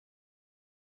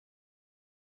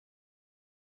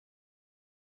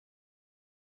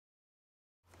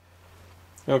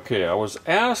Okay, I was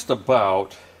asked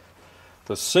about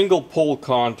the single pole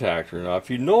contactor. Now, if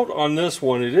you note on this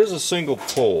one, it is a single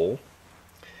pole.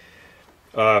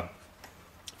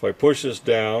 If I push this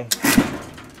down,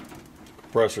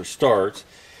 compressor starts.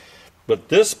 But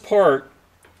this part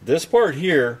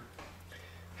here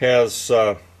has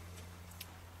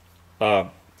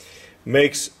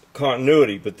makes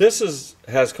continuity, but this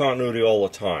has continuity all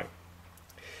the time.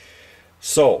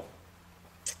 So,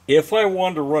 if I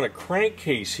wanted to run a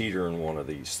crankcase heater in one of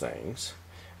these things,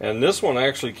 and this one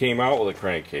actually came out with a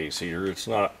crankcase heater, it's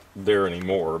not there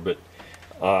anymore, but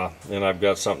and I've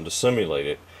got something to simulate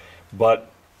it.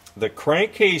 But the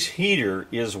crankcase heater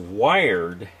is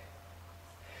wired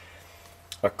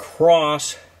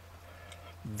across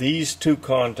these two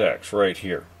contacts right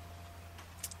here.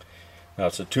 Now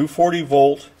it's a 240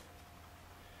 volt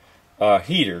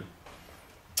heater,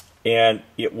 and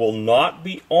it will not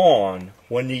be on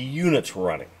when the unit's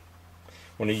running.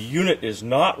 When the unit is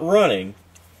not running,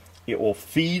 it will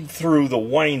feed through the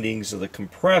windings of the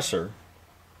compressor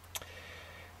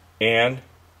and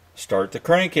start the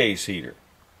crankcase heater.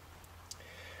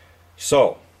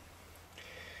 So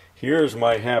here's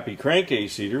my happy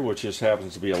crankcase heater, which just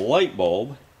happens to be a light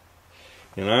bulb,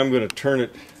 and I'm going to turn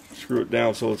it, screw it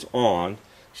down so it's on.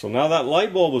 So now that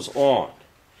light bulb is on.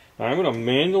 Now I'm going to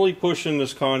manually push in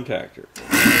this contactor.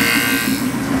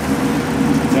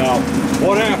 Now,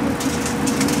 what happened?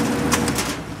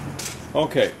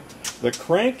 Okay, the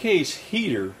crankcase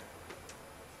heater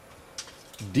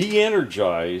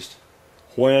de-energized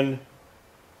when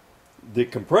the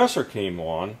compressor came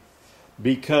on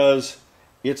because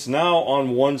it's now on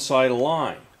one side of the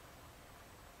line.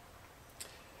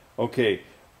 Okay,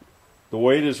 the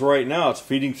way it is right now, it's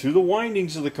feeding through the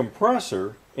windings of the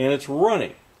compressor and it's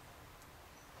running.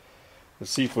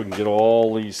 Let's see if we can get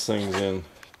all these things in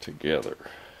together.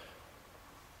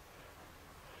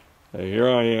 Now here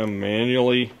I am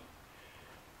manually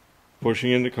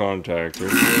pushing in the contactor,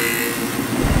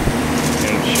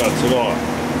 and it shuts it off.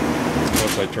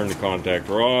 Once I turn the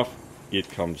contactor off, it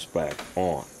comes back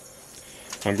on.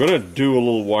 I'm going to do a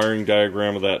little wiring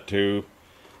diagram of that too,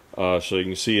 so you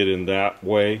can see it in that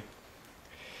way.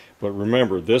 But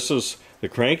remember, this is the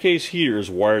crankcase heater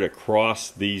is wired across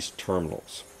these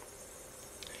terminals.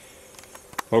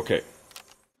 Okay,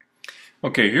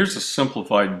 here's a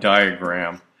simplified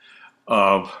diagram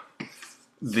of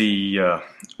the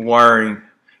wiring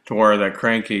to wire that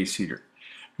crankcase heater.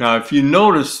 Now, if you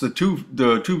notice, the two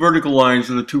vertical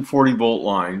lines are the 240 volt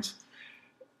lines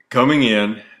coming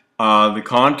in. The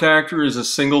contactor is a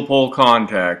single pole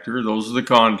contactor. Those are the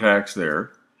contacts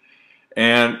there.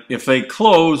 And if they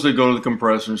close, they go to the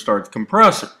compressor and start the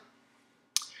compressor.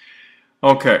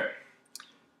 Okay.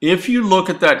 If you look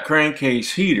at that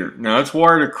crankcase heater, now it's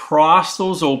wired across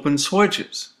those open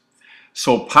switches.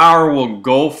 So power will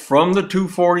go from the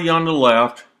 240 on the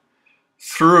left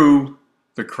through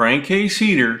the crankcase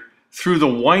heater, through the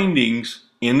windings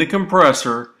in the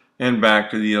compressor, and back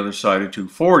to the other side of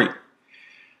 240.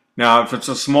 Now, if it's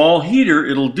a small heater,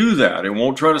 it'll do that. It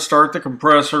won't try to start the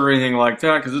compressor or anything like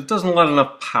that because it doesn't let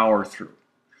enough power through.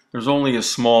 There's only a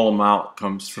small amount that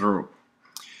comes through.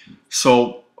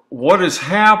 So what is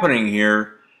happening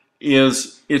here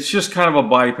is it's just kind of a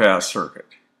bypass circuit.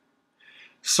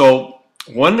 So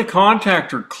when the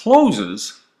contactor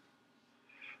closes,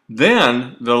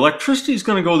 then the electricity is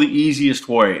going to go the easiest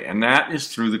way, and that is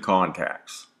through the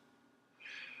contacts.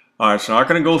 It's not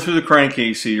going to go through the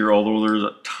crankcase heater, although there's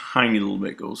a tiny little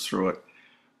bit goes through it,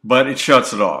 but it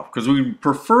shuts it off because we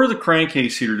prefer the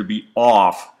crankcase heater to be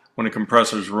off when the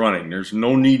compressor is running. There's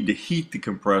no need to heat the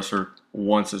compressor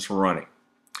once it's running.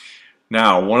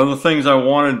 Now, one of the things I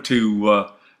wanted to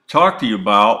talk to you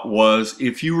about was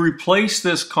if you replace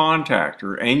this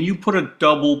contactor and you put a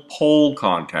double pole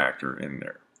contactor in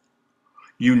there,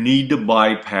 you need to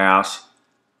bypass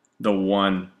the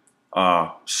one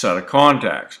set of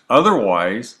contacts.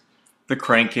 Otherwise, the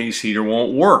crankcase heater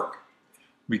won't work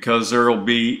because there will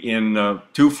be in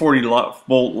 240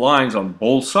 volt lines on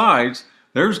both sides,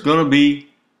 there's going to be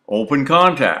open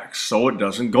contacts so it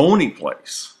doesn't go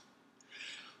anyplace.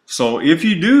 So if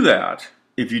you do that,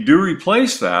 if you do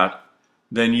replace that,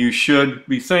 then you should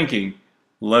be thinking,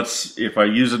 if I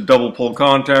use a double pole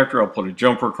contactor, I'll put a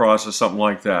jumper across or something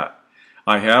like that.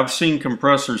 I have seen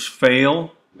compressors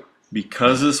fail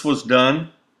because this was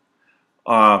done.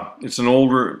 It's an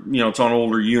older, it's on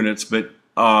older units, but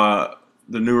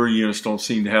the newer units don't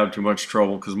seem to have too much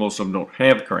trouble because most of them don't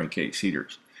have crankcase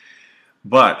heaters.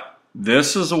 But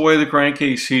this is the way the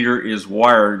crankcase heater is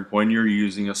wired when you're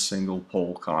using a single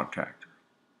pole contactor.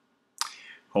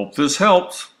 Hope this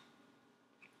helps.